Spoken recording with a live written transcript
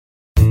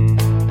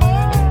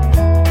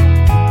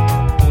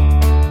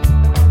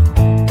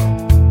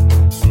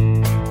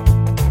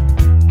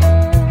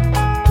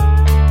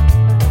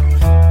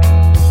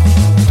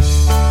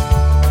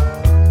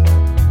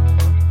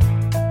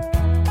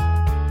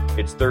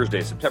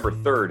Thursday, September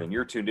 3rd, and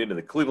you're tuned into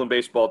the Cleveland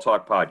Baseball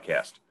Talk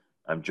podcast.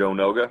 I'm Joe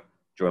Noga,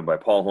 joined by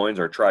Paul Hoynes,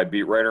 our Tribe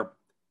beat writer.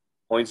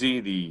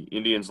 Hoynesy, the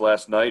Indians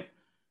last night,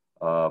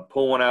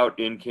 pull one out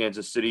in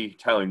Kansas City.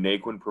 Tyler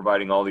Naquin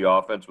providing all the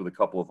offense with a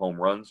couple of home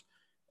runs.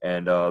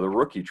 And the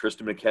rookie,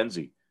 Triston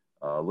McKenzie,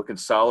 looking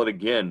solid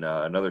again.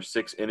 Another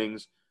 6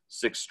 innings,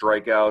 6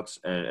 strikeouts,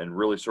 and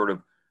really sort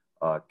of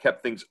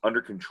kept things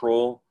under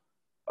control.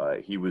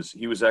 He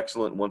was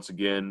excellent once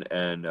again,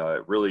 and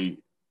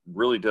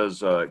really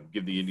does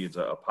give the Indians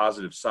a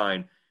positive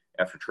sign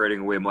after trading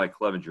away Mike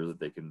Clevenger that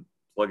they can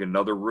plug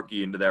another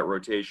rookie into that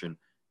rotation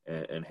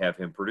and have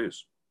him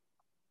produce.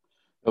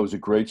 That was a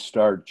great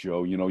start,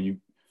 Joe. You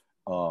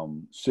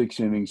know, 6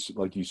 innings,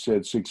 like you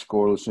said, 6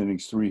 scoreless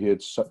innings, 3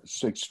 hits,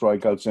 6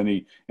 strikeouts, and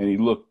he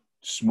looked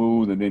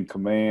smooth and in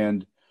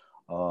command.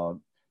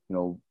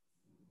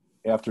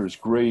 After his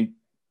great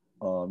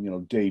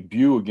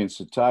debut against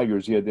the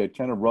Tigers, he had that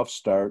kind of rough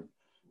start.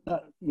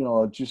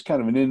 Just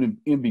kind of an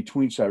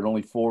in-between start,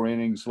 only 4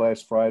 innings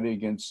last Friday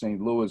against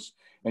St. Louis,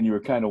 and you were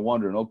kind of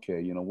wondering,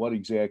 okay, what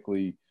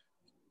exactly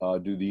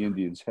do the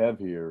Indians have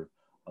here?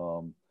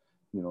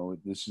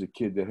 This is a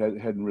kid that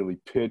hadn't really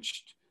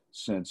pitched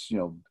since,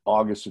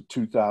 August of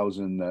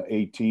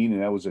 2018,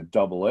 and that was at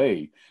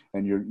Double-A,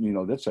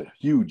 and that's a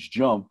huge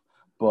jump,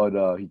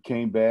 but he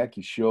came back,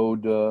 he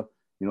showed,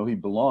 he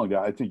belonged.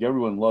 I think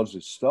everyone loves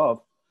his stuff,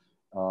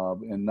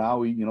 and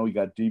now he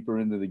got deeper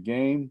into the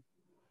game.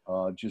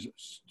 Just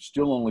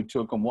still only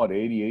took him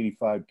 80,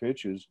 85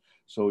 pitches.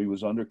 So he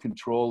was under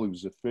control. He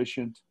was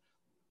efficient.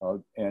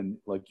 And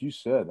like you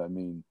said, I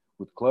mean,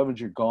 with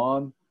Clevenger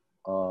gone,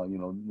 now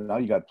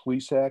you got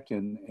Plesac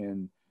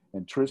and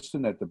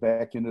Triston at the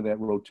back end of that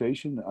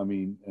rotation. I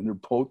mean, and they're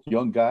both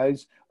young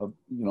guys,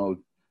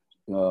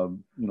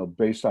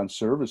 based on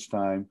service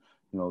time.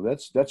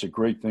 That's a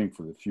great thing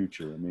for the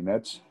future. I mean,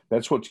 that's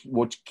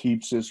what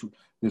keeps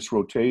this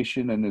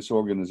rotation and this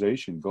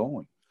organization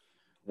going.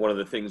 One of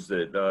the things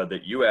that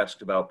you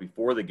asked about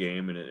before the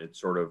game, and it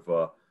sort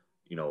of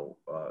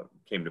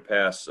came to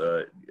pass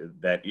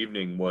that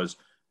evening, was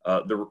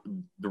the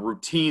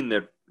routine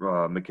that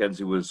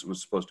McKenzie was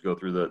supposed to go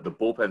through, the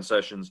bullpen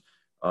sessions,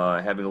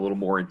 having a little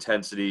more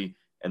intensity,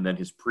 and then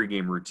his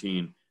pregame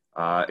routine.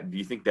 Do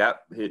you think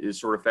that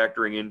is sort of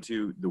factoring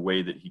into the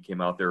way that he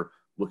came out there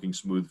looking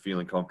smooth,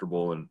 feeling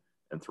comfortable, and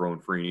throwing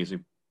free and easy?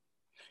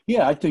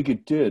 Yeah, I think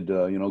it did.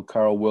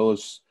 Carl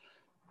Willis,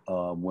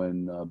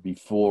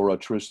 before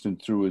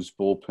Triston threw his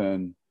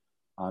bullpen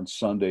on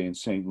Sunday in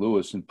St.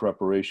 Louis in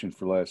preparation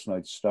for last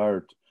night's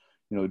start,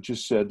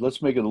 just said,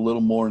 let's make it a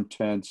little more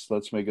intense.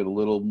 Let's make it a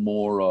little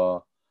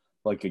more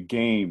like a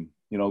game,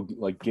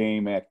 like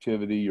game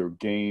activity or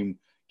game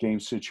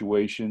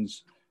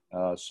situations,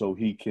 so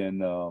he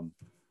can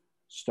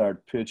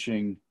start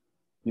pitching,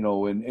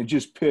 and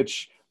just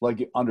pitch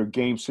like under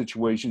game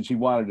situations. He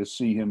wanted to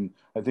see him,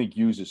 I think,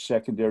 use his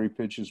secondary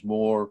pitches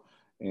more.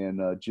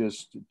 And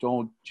just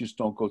don't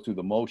go through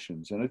the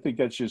motions. And I think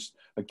that's just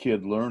a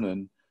kid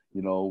learning.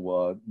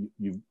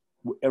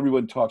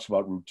 Everyone talks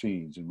about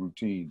routines in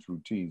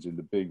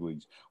the big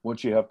leagues.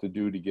 What you have to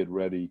do to get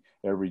ready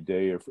every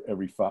day or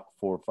every 4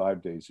 or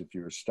 5 days if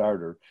you're a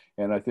starter.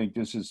 And I think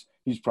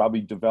he's probably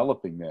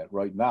developing that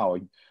right now.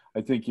 I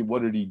think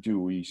what did he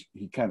do?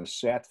 He kind of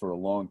sat for a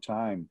long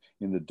time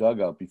in the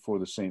dugout before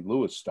the St.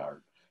 Louis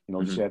start.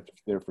 He sat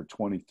there for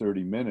 20,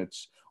 30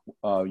 minutes,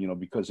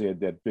 because they had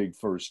that big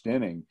first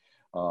inning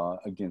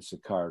against the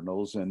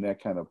Cardinals. And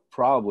that kind of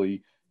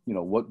probably,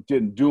 what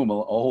didn't do him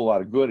a whole lot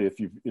of good if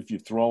you're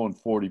throwing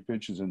 40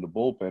 pitches in the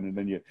bullpen and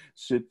then you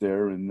sit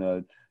there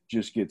and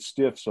just get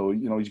stiff. So,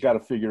 he's got to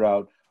figure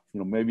out,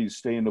 maybe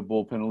stay in the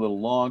bullpen a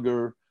little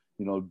longer,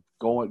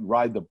 go and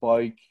ride the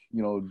bike,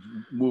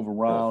 move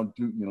around,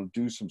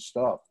 do some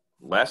stuff.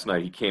 Last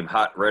night he came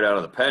hot right out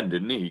of the pen,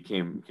 didn't he? He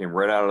came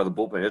right out of the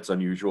bullpen. It's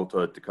unusual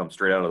to come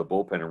straight out of the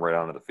bullpen and right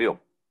onto the field.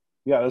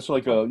 Yeah, that's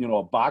like a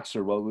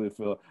boxer. Well, if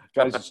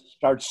guys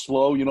start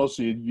slow,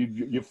 so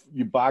you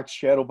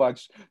shadow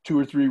box 2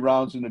 or 3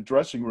 rounds in the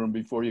dressing room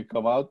before you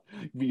come out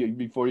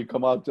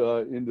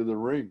into the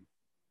ring.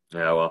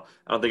 Yeah, well,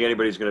 I don't think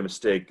anybody's going to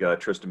mistake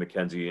Triston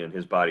McKenzie and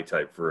his body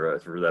type for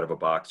that of a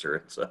boxer.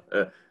 It's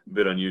a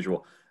bit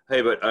unusual.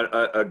 Hey, but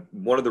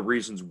one of the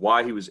reasons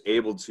why he was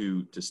able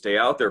to stay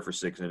out there for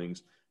 6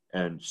 innings,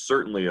 and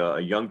certainly a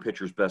young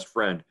pitcher's best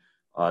friend,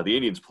 the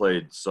Indians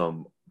played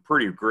some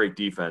pretty great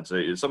defense.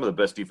 Some of the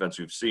best defense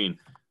we've seen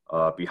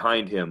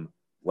behind him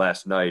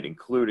last night,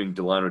 including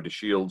Delano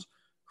DeShields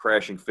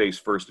crashing face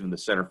first into the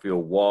center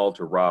field wall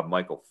to rob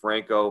Michael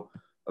Franco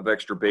of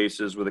extra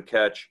bases with a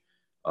catch.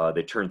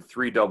 They turned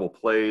 3 double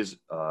plays,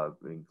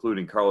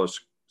 including Carlos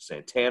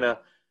Santana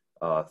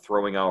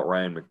throwing out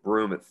Ryan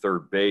McBroom at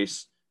third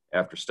base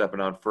after stepping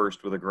on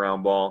first with a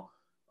ground ball.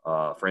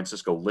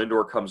 Francisco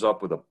Lindor comes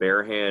up with a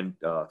bare hand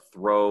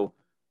throw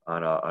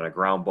on a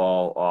ground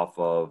ball off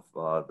of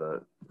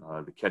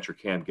the catcher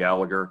Cam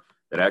Gallagher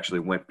that actually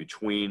went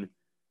between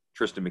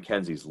Triston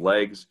McKenzie's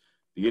legs.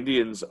 The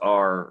Indians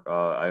are,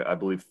 I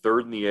believe,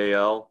 3rd in the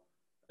AL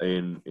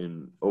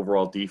in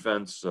overall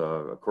defense,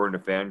 according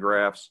to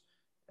Fangraphs.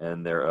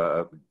 and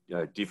their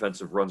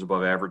defensive runs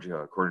above average,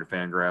 according to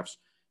Fangraphs,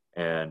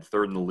 and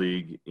third in the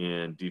league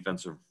in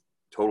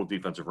total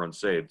defensive runs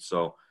saved.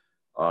 So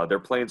they're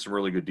playing some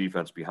really good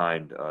defense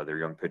behind their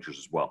young pitchers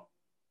as well.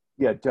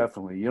 Yeah,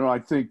 definitely. I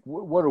think,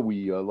 what are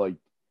we, like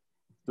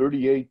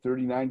 38,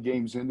 39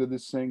 games into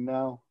this thing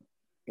now?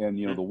 And,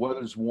 the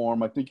weather's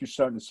warm. I think you're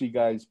starting to see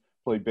guys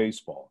play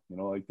baseball.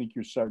 I think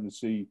you're starting to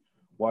see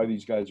why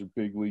these guys are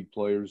big league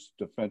players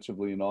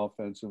defensively and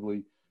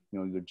offensively.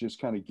 They're just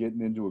kind of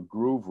getting into a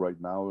groove right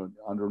now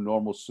under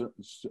normal,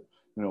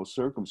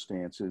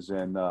 circumstances.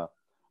 And I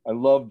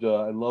loved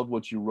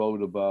what you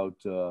wrote about,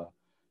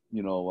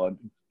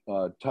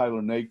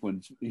 Tyler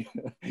Naquin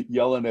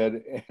yelling at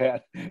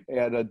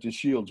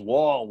DeShields,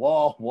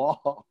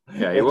 wall.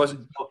 Yeah, he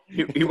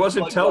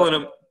wasn't telling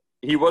him.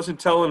 He wasn't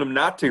telling him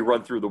not to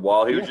run through the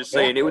wall. He was just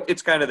saying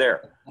it's kind of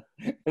there.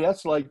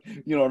 That's like,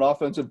 an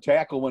offensive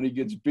tackle when he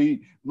gets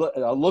beat,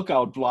 a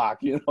lookout block,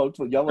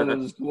 yelling at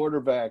his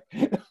quarterback.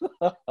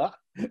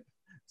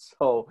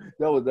 So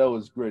that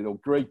was great. A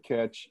great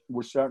catch.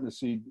 We're starting to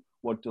see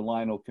what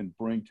Delino can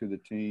bring to the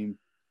team.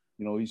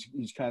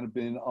 He's kind of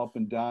been up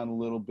and down a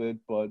little bit,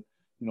 but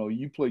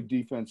you play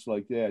defense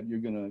like that, you're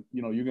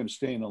gonna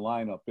stay in the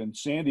lineup. And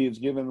Sandy has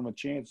given him a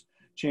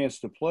chance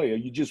to play.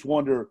 You just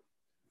wonder,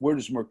 where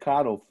does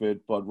Mercado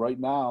fit? But right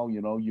now,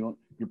 you're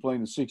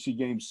playing a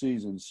 60-game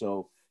season,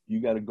 so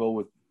you got to go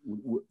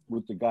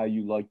with the guy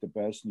you like the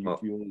best and you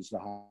feel is the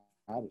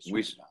hottest.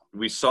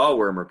 We saw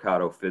where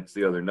Mercado fits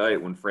the other night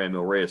when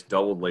Franmil Reyes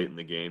doubled late in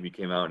the game. He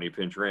came out and he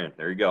pinch ran.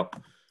 There you go.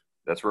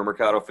 That's where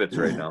Mercado fits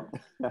right now.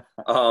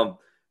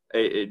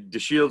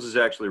 DeShields is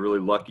actually really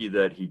lucky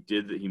that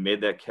he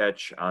made that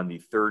catch on the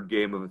third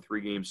game of a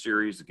 3-game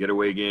series, the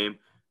getaway game,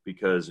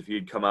 because if he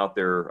had come out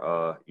there,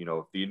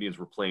 if the Indians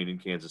were playing in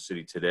Kansas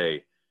City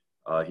today,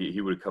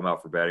 he would have come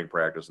out for batting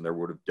practice, and there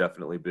would have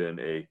definitely been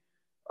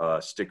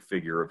a stick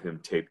figure of him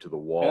taped to the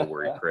wall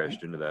where he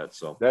crashed into that.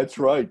 So that's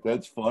right.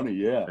 That's funny.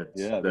 Yeah,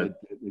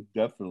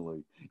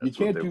 definitely. You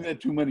can't do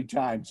that too many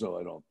times, though.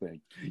 I don't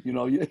think.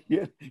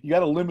 You got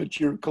to limit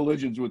your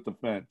collisions with the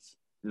fence.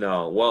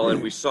 No, well,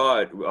 and we saw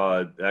it.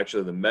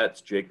 Actually, the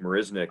Mets, Jake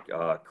Marisnick,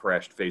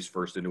 crashed face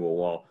first into a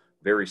wall.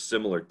 Very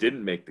similar.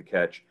 Didn't make the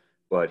catch,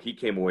 but he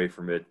came away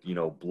from it,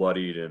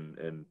 bloodied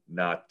and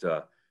not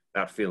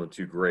feeling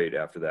too great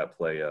after that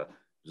play. It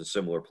was a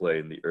similar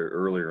play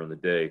earlier in the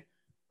day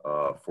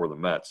for the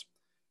Mets.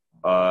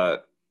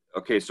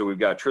 Okay, so we've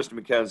got Triston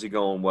McKenzie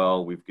going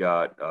well. We've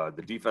got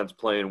the defense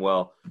playing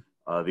well.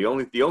 The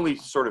only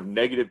sort of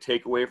negative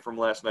takeaway from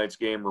last night's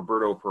game,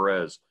 Roberto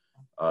Perez,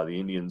 the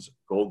Indians'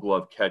 Gold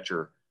Glove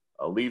catcher,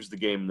 leaves the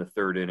game in the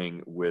third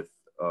inning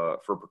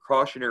for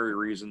precautionary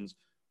reasons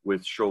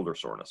with shoulder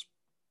soreness.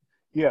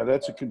 Yeah,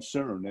 that's a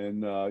concern.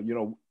 And,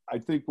 I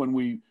think when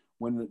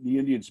the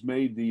Indians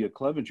made the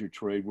Clevenger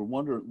trade,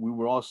 we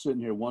were all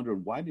sitting here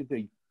wondering, why did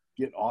they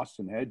get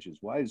Austin Hedges?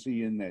 Why is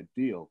he in that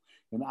deal?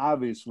 And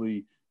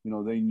obviously,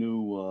 they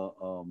knew,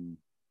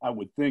 I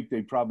would think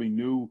they probably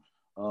knew,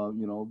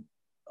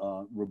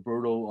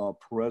 Roberto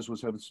Perez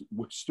was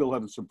still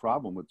having some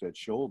problem with that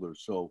shoulder.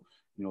 So,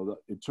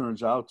 it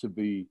turns out to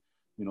be,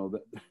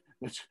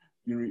 that's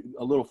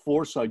a little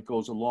foresight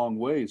goes a long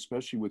way,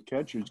 especially with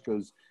catchers,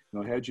 because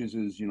Hedges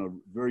is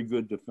very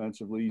good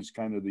defensively. He's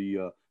kind of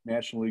the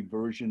National League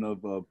version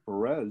of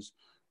Perez.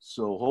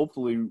 So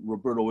hopefully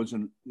Roberto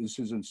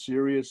isn't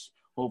serious.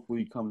 Hopefully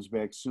he comes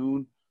back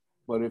soon.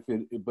 But if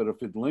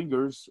it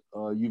lingers,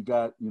 you've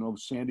got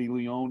Sandy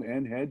Leon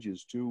and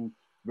Hedges, two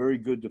very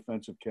good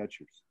defensive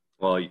catchers.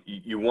 Well,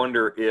 you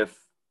wonder if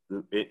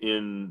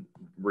in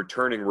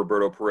returning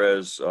Roberto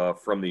Perez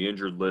from the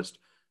injured list,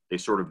 they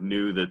sort of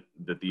knew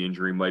that the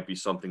injury might be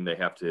something they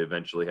have to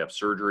eventually have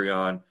surgery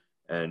on.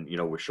 And,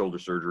 with shoulder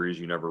surgeries,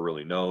 you never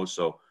really know.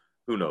 So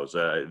who knows?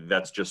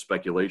 That's just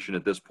speculation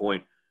at this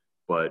point.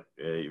 But,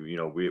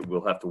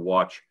 we'll have to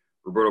watch.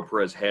 Roberto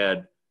Perez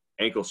had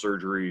ankle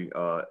surgery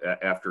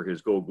after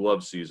his Gold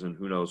Glove season.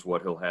 Who knows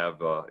what he'll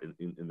have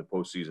in the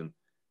postseason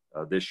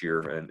this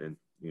year. And,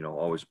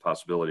 always a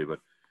possibility. But,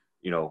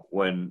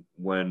 when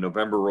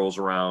November rolls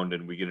around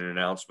and we get an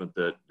announcement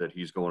that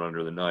he's going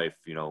under the knife,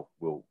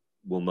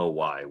 we'll know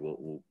why.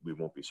 We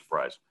won't be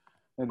surprised.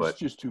 And it's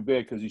just too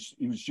bad because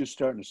he was just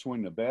starting to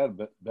swing the bat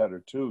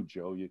better too,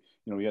 Joe. He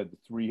had the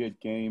 3-hit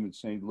game in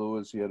St.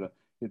 Louis. He had to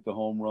hit the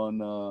home run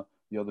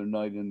the other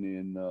night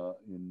in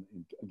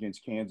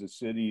against Kansas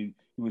City.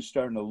 He was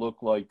starting to look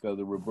like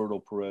the Roberto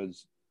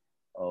Perez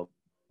of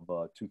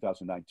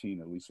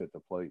 2019, at least at the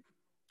plate.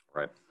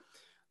 Right.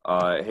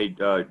 Hey,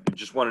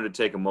 just wanted to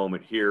take a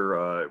moment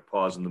here,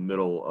 pause in the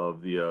middle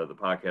of the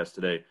podcast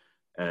today,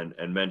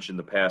 and mention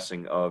the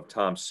passing of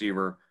Tom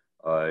Seaver.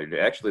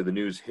 Actually, the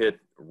news hit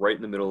right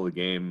in the middle of the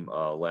game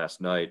last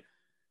night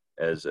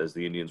as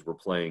the Indians were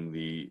playing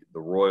the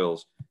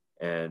Royals,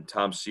 and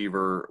Tom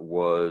Seaver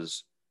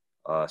was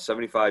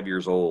 75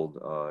 years old,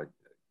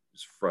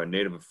 a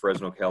native of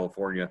Fresno,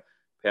 California,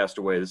 passed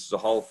away. This is a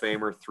Hall of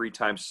Famer,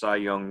 3-time Cy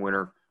Young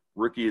winner,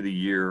 Rookie of the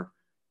Year,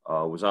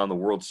 was on the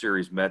World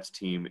Series Mets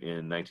team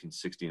in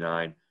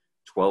 1969,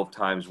 12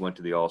 times went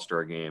to the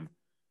All-Star game.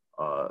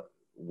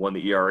 won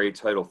the ERA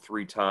title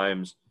 3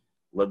 times,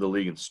 led the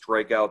league in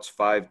strikeouts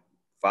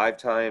five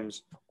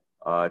times.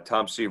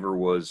 Tom Seaver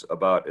was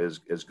about as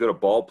good a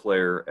ball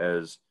player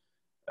as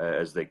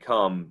they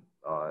come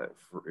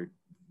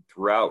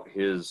throughout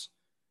his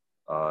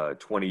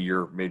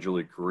 20-year major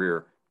league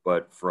career.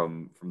 But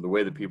from the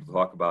way that people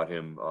talk about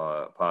him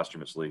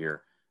posthumously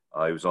here,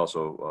 he was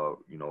also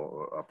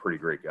a pretty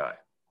great guy.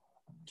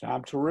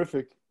 Tom,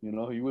 terrific.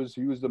 He was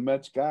the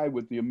Mets guy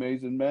with the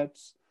amazing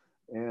Mets,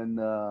 and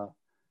I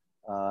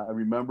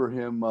remember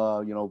him.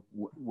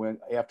 When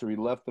after he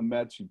left the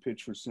Mets, he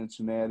pitched for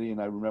Cincinnati,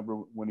 and I remember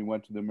when he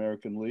went to the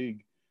American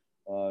League.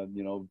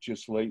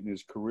 Just late in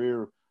his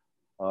career,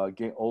 a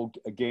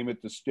game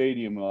at the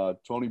stadium,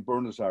 Tony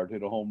Bernazard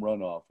hit a home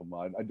run off him.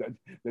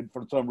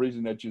 For some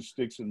reason, that just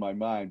sticks in my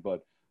mind.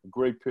 But a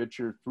great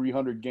pitcher,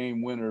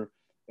 300-game winner.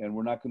 And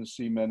we're not going to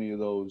see many of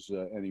those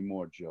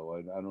anymore, Joe.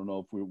 I don't know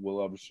if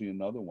we'll ever see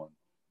another one.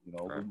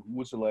 Right. Who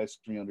was the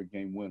last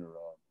 300-game winner?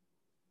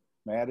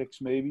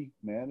 Maddox, maybe?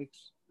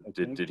 Maddox?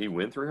 Did he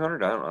win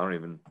 300? I don't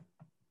even.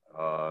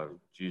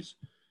 Geez,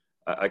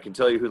 I can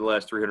tell you who the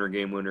last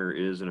 300-game winner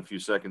is in a few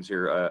seconds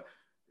here.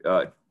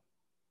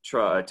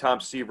 Tom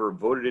Seaver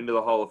voted into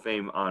the Hall of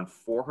Fame on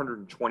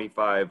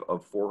 425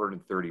 of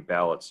 430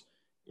 ballots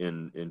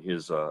in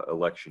his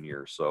election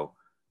year. So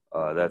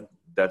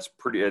that's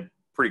pretty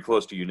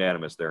close to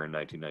unanimous there in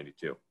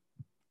 1992.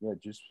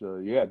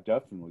 Yeah,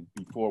 definitely.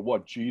 Before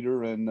what,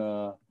 Jeter and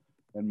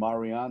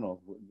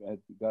Mariano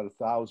got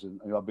 1,000.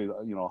 I'll be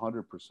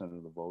 100%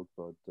 of the vote,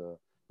 but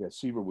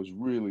Seaver was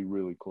really,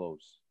 really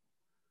close.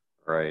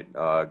 Right.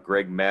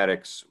 Greg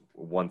Maddux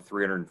won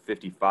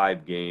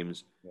 355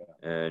 games,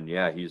 and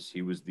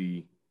he was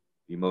the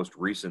most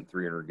recent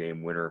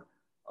 300-game winner.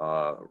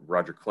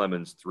 Roger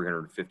Clemens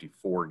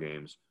 354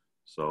 games.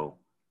 So,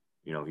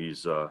 he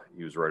was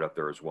right up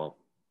there as well.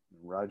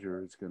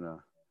 Roger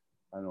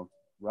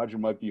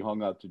might be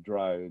hung out to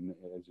dry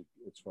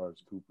as far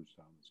as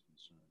Cooperstown is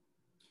concerned.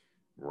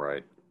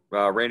 Right.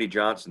 Randy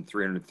Johnson,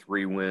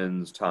 303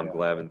 wins. Tom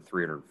Glavine,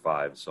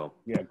 305. So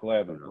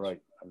Glavine,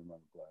 right. I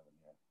remember Glavine,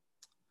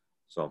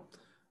 So,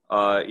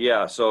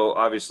 so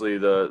obviously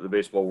the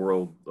baseball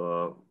world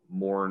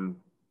mourned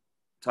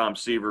Tom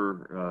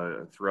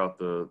Seaver throughout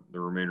the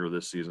remainder of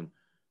this season.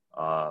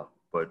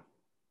 But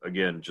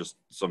again, just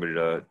somebody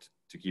to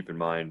keep in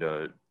mind.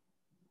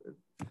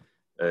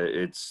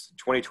 It's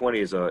 2020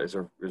 is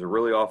a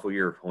really awful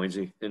year,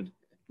 Hoynesy, and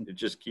it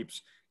just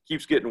keeps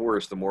getting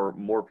worse the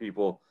more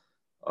people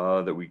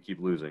that we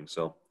keep losing.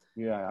 So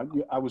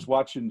I was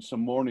watching some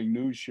morning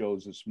news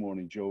shows this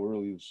morning, Joe,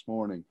 early this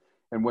morning,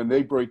 and when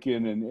they break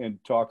in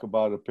and talk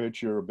about a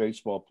pitcher or a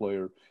baseball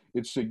player,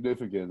 it's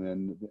significant,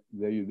 and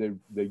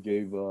they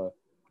gave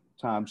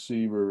Tom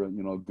Seaver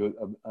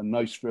a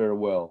nice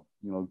farewell,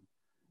 and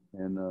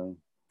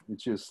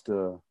it's just.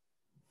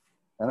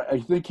 And I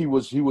think he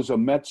was a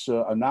Mets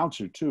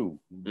announcer too.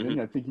 Mm-hmm.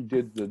 I think he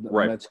did the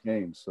Mets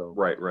games. So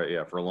right,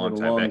 yeah, for a long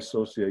time. Long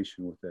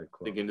association with that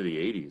club. I think into the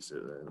 '80s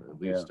at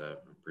least. I'm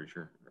pretty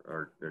sure,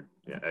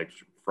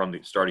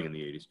 actually starting in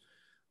the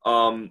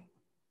 '80s.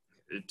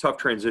 Tough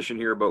transition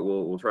here, but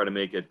we'll try to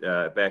make it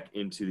back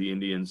into the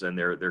Indians and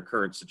their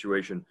current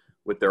situation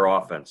with their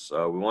offense.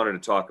 We wanted to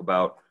talk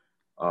about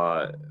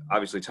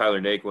obviously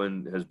Tyler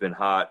Naquin has been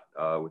hot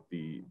with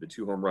the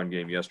 2 home run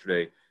game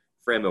yesterday.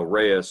 Franmil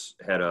Reyes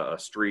had a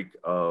streak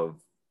of,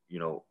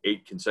 8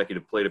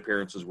 consecutive plate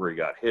appearances where he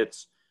got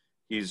hits.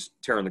 He's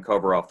tearing the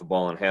cover off the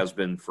ball and has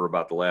been for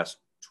about the last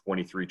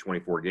 23,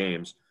 24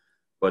 games.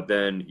 But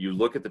then you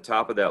look at the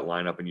top of that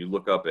lineup and you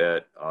look up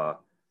at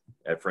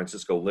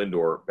Francisco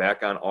Lindor.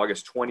 Back on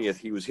August 20th,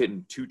 he was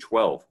hitting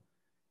 212,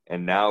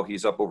 and now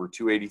he's up over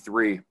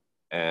 283.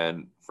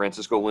 And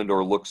Francisco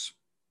Lindor looks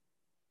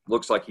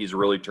like he's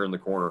really turned the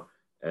corner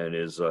and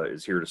is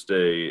here to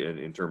stay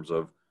in terms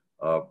of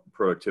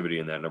productivity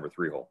in that number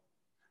 3 hole.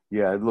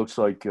 Yeah, it looks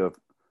like,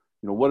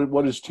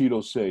 what does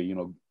Tito say?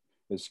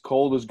 As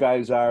cold as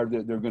guys are,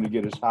 they're going to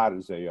get as hot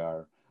as they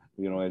are,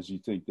 as you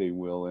think they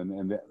will.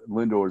 And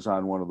Lindor's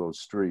on one of those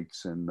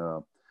streaks. And,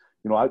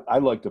 I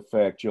like the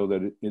fact, Joe,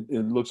 that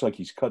it looks like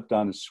he's cut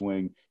down his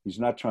swing. He's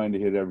not trying to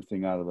hit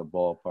everything out of the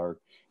ballpark.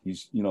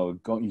 He's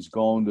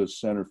going to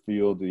center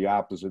field the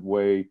opposite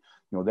way.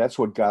 That's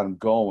what got him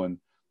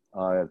going.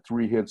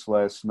 3 hits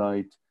last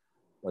night.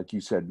 Like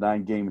you said,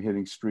 9-game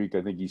hitting streak.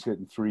 I think he's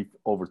hitting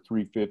over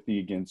 350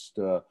 against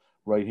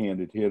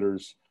right-handed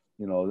hitters.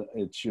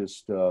 It's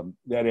just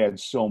that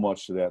adds so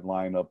much to that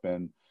lineup.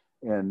 And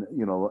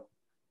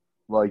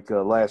like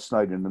last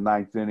night in the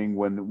 9th inning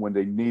when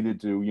they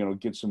needed to,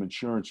 get some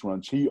insurance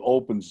runs, he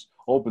opens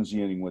the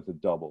inning with a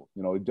double.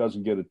 It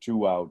doesn't get a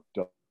 2-out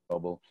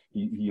double.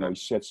 He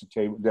sets the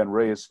table. Then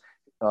Reyes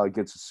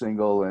gets a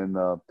single, and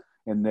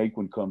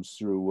Naquin comes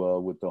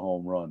through with the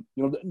home run.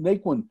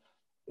 Naquin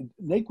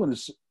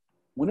is,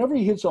 whenever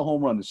he hits a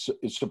home run,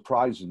 it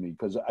surprises me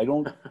because I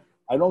don't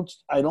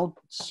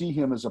see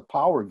him as a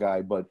power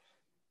guy, but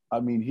I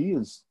mean he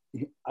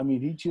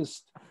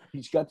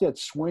he's got that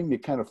swing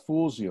that kind of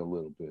fools you a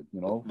little bit,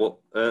 you know. Well,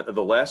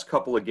 the last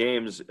couple of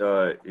games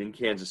in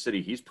Kansas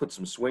City, he's put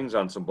some swings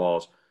on some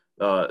balls.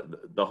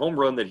 The home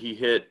run that he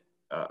hit,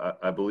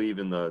 I believe,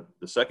 in the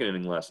second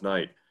inning last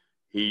night,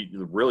 he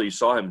really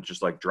saw him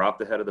just like drop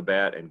the head of the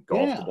bat and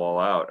golf the ball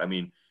out. I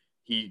mean,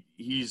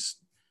 he's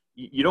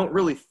you don't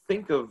really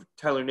think of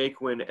Tyler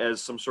Naquin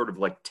as some sort of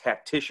like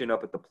tactician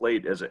up at the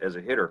plate as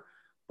a hitter,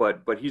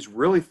 but he's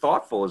really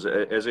thoughtful as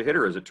a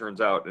hitter, as it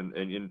turns out, and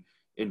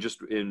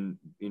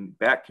in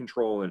bat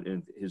control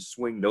and his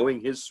swing, knowing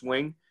his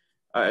swing,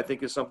 I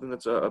think is something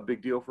that's a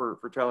big deal for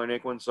Tyler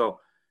Naquin. So,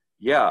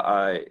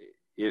 yeah,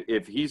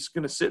 if he's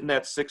going to sit in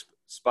that sixth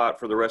spot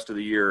for the rest of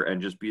the year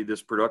and just be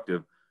this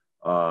productive,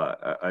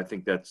 I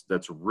think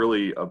that's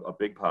really a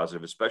big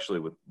positive, especially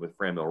with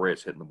Franmil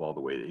Reyes hitting the ball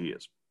the way that he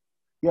is.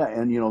 Yeah,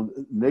 and, you know,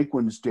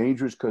 Naquin's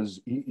dangerous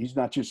because he's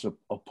not just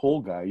a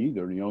pull guy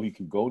either. You know, he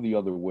can go the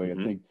other way. I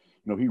think,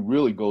 you know, he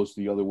really goes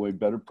the other way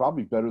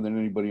probably better than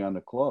anybody on the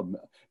club,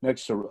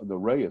 next to the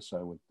Reyes,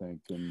 I would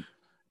think. And, you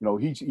know,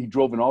 he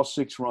drove in all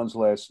 6 runs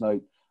last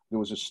night. There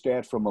was a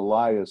stat from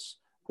Elias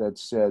that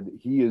said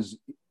he is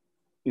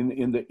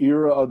in the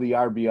era of the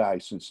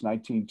RBI since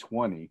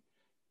 1920,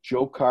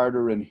 Joe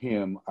Carter and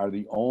him are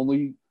the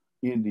only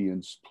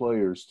Indians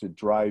players to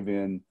drive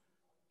in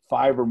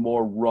 5 or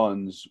more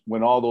runs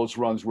when all those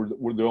runs were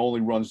the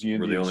only runs the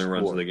Indians were the only scored.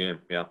 runs of the game.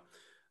 Yeah.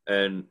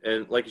 And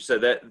like you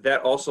said,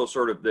 that also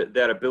sort of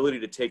that ability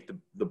to take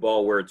the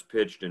ball where it's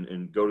pitched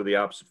and go to the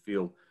opposite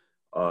field,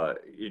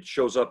 it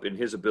shows up in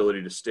his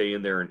ability to stay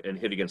in there and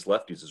hit against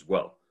lefties as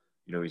well.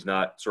 You know, he's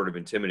not sort of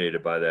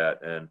intimidated by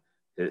that, and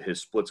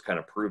his splits kind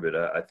of prove it.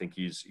 I think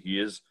he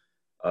is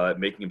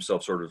making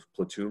himself sort of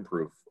platoon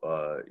proof.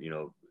 You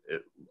know,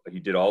 he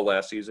did all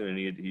last season, and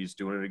he's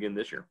doing it again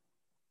this year.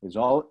 As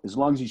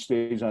long as he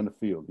stays on the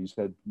field, he's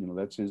had, you know,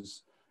 that's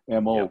his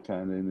MO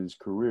kind of in his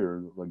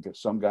career. Like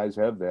some guys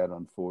have that,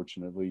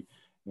 unfortunately,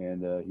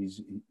 and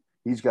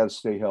he's got to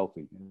stay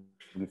healthy.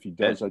 And if he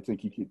does, I think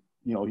he could,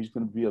 you know, he's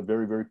going to be a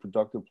very, very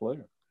productive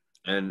player.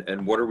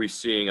 And what are we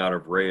seeing out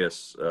of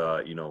Reyes?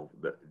 You know,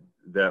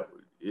 that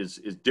is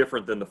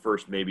different than the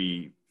first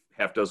maybe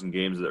half dozen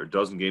games or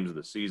dozen games of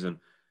the season.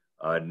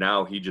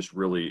 Now he just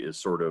really is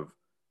sort of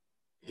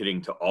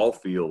hitting to all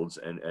fields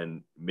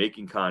and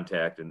making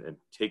contact and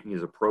taking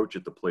his approach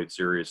at the plate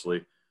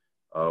seriously.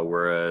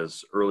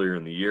 Whereas earlier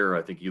in the year,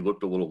 I think he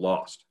looked a little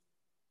lost.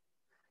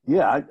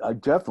 Yeah, I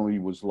definitely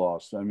was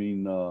lost. I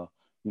mean,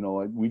 you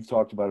know, we've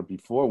talked about it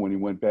before when he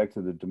went back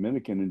to the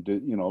Dominican and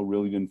you know,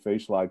 really didn't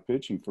face live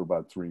pitching for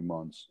about 3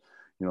 months,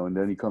 you know, and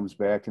then he comes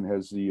back and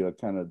has the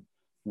kind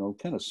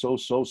of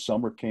so-so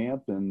summer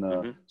camp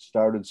and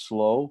started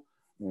slow.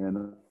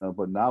 And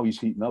but now he's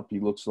heating up. He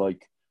looks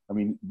like, I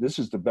mean, this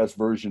is the best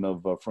version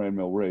of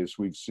Franmil Reyes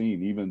we've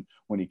seen, even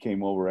when he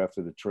came over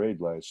after the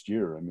trade last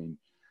year. I mean,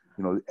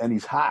 you know, and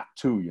he's hot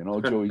too. You know,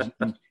 Joe.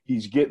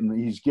 He's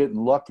getting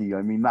lucky.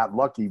 I mean, not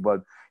lucky,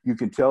 but you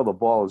can tell the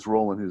ball is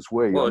rolling his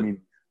way. Well, I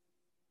mean,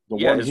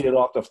 one hit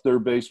off the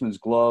third baseman's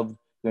glove,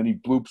 then he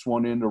bloops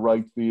one into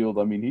right field.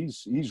 I mean,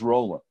 he's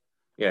rolling.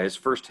 Yeah, his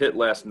first hit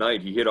last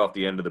night, he hit off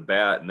the end of the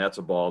bat, and that's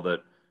a ball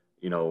that,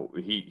 you know,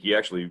 he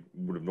actually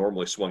would have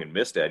normally swung and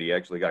missed at. He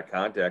actually got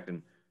contact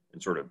and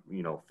sort of,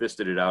 you know,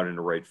 fisted it out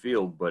into right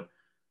field. But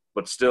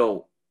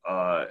still,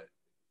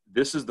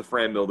 this is the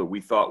Franmil that we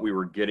thought we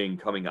were getting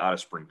coming out of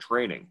spring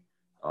training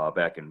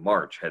back in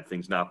March, had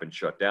things not been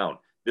shut down.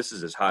 This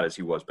is as hot as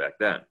he was back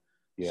then.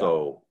 Yeah.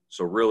 So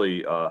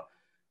really,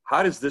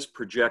 how does this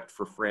project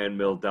for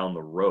Franmil down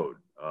the road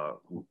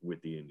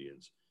with the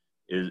Indians?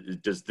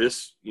 Does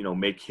this, you know,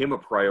 make him a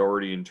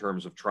priority in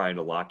terms of trying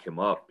to lock him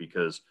up?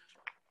 Because,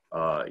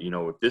 you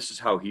know, if this is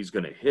how he's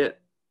going to hit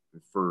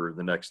for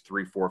the next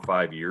 3, 4,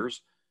 5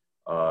 years,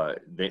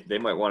 they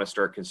might want to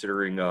start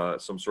considering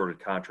some sort of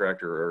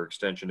contract or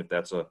extension if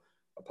that's a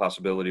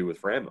possibility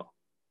with Franmil.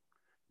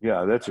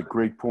 Yeah, that's a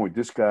great point.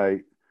 This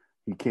guy,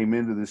 he came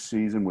into this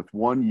season with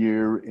 1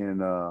 year and,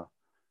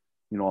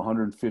 you know,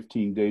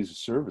 115 days of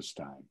service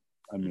time.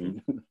 I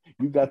mean,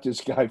 you got this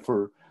guy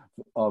for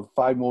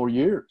 5 more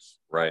years.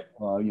 Right.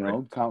 You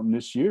know, counting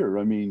this year.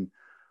 I mean,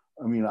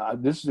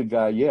 this is a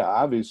guy, yeah,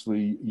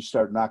 obviously you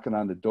start knocking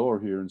on the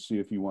door here and see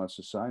if he wants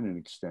to sign an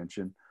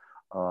extension.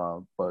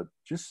 But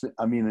just,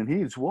 I mean, and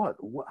he's what?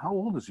 How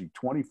old is he?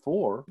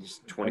 24? He's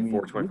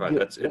 24,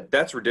 25.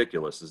 That's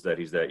ridiculous, is that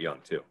he's that young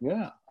too.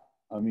 Yeah.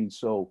 I mean,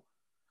 so,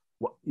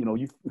 you know,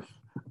 you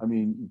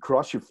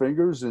cross your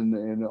fingers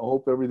and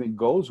hope everything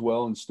goes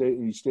well and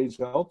he stays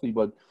healthy.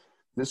 But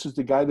this is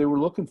the guy they were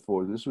looking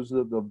for. This was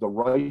the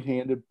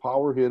right-handed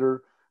power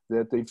hitter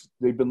that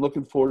they've been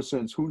looking for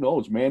since, who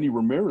knows, Manny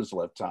Ramirez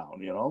left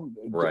town, you know.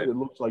 It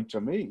looks like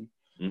to me,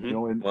 you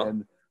know,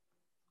 and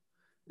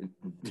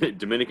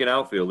Dominican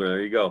outfielder,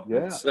 there you go.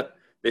 Yeah.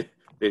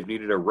 They've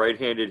needed a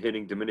right-handed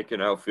hitting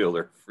Dominican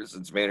outfielder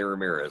since Manny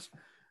Ramirez.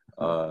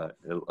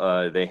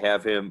 They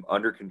have him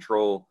under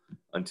control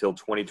until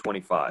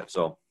 2025.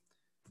 So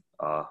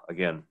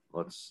again,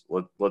 let's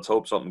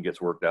hope something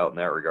gets worked out in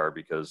that regard,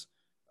 because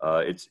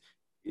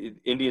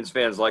Indians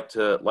fans like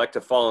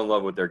to fall in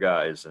love with their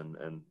guys,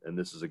 and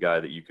this is a guy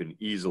that you can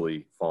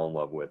easily fall in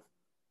love with,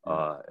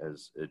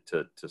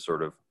 to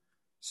sort of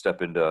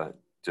step into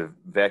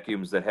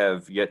vacuums that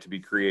have yet to be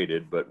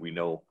created, but we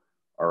know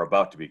are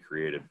about to be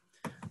created.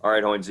 All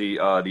right,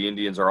 Hoinsey, the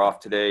Indians are off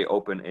today.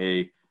 Open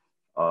a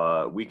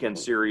weekend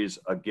series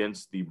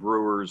against the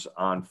Brewers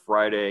on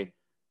Friday.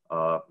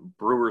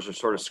 Brewers are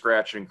sort of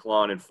scratching and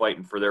clawing and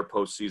fighting for their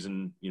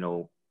postseason,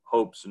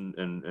 hopes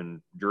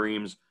and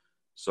dreams.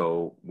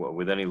 So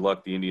with any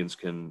luck, the Indians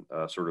can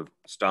sort of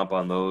stomp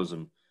on those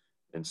and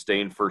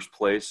stay in first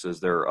place as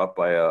they're up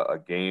by a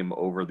game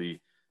over the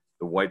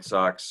White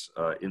Sox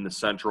in the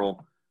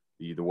Central.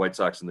 The White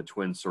Sox and the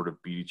Twins sort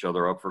of beat each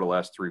other up for the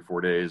last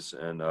 3-4 days,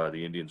 and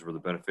the Indians were the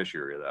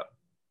beneficiary of that.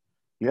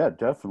 Yeah,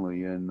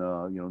 definitely. And,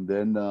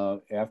 then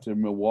after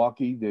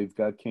Milwaukee, they've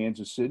got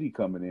Kansas City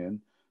coming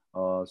in.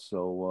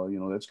 So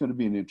that's going to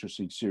be an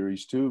interesting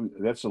series, too.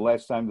 That's the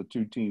last time the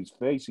two teams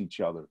face each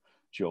other,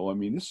 Joe. I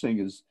mean, this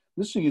thing's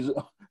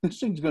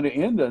going to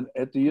end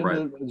at the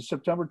end of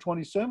September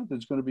 27th.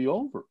 It's going to be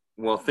over.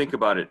 Well, think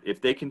about it. If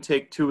they can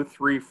take 2 or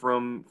 3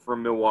 from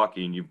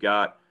Milwaukee, and you've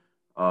got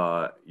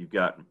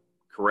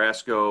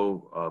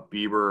Carrasco,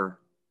 Bieber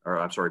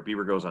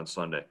goes on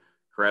Sunday.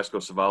 Carrasco,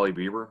 Savali,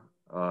 Bieber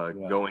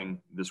going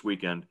this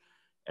weekend,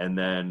 and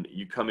then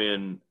you come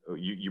in,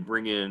 you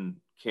bring in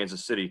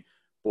Kansas City.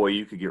 Boy,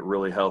 you could get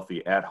really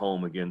healthy at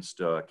home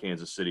against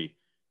Kansas City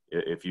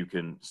if you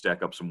can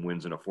stack up some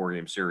wins in a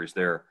 4-game series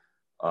there.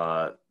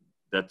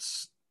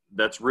 That's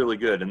really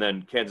good. And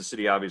then Kansas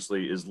City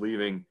obviously is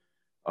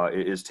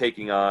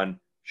taking on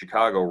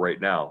Chicago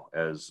right now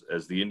as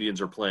the Indians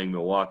are playing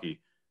Milwaukee.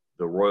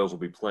 The Royals will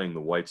be playing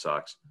the White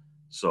Sox.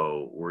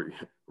 So we're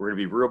going to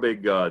be real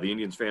big. The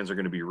Indians fans are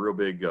going to be real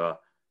big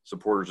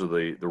supporters of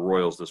the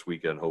Royals this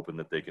weekend, hoping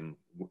that they can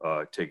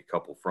take a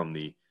couple from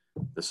the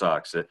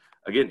Sox.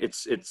 Again,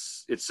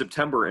 it's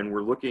September, and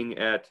we're looking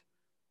at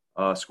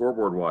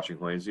scoreboard watching,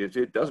 Hoinsey.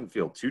 It doesn't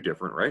feel too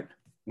different, right?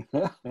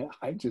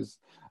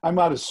 I'm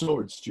out of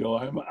sorts, Joe.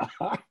 I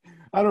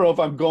don't know if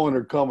I'm going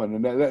or coming,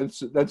 and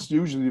that's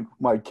usually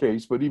my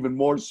case, but even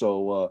more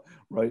so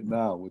right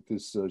now with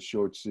this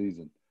short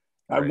season.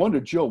 Right. I wonder,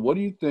 Joe, what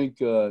do you think?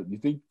 Do you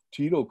think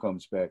Tito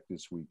comes back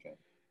this weekend?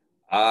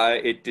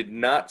 It did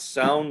not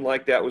sound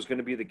like that was going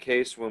to be the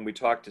case when we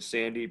talked to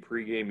Sandy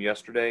pregame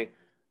yesterday.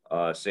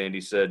 Sandy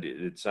said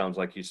it sounds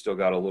like he's still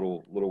got a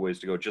little ways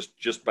to go,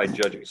 just by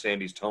judging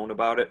Sandy's tone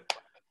about it.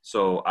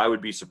 So I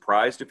would be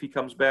surprised if he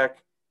comes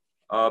back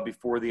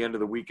before the end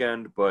of the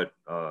weekend. But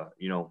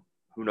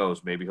who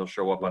knows? Maybe he'll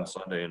show up on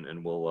Sunday,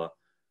 and we'll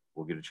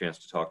get a chance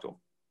to talk to him.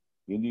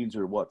 The Indians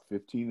are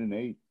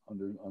 15-8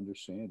 under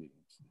Sandy.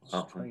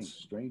 It's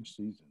strange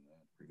season, man.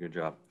 Pretty good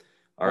job.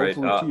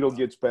 Hopefully Tito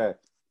gets back.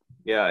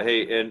 Yeah.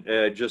 Hey,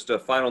 and just a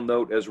final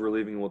note as we're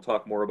leaving, we'll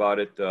talk more about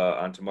it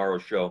on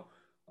tomorrow's show.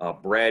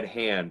 Brad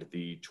Hand,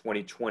 the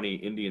 2020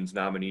 Indians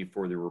nominee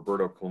for the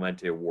Roberto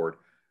Clemente Award,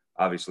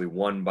 obviously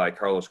won by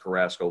Carlos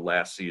Carrasco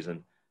last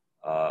season.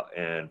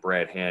 And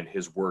Brad Hand,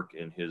 his work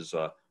and his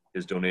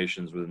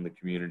donations within the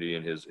community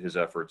and his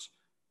efforts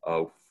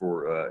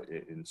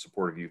in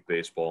support of youth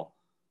baseball,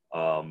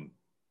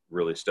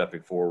 really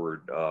stepping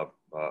forward.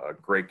 A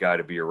great guy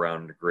to be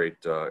around, a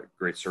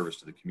great service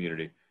to the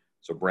community.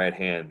 So Brad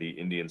Hand, the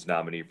Indians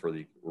nominee for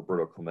the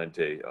Roberto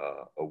Clemente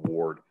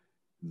Award,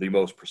 the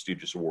most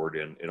prestigious award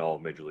in all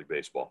of Major League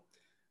Baseball.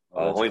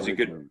 Hoinsey,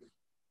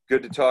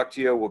 good to talk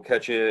to you. We'll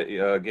catch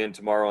you again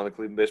tomorrow on the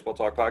Cleveland Baseball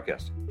Talk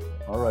podcast.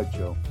 All right,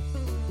 Joe.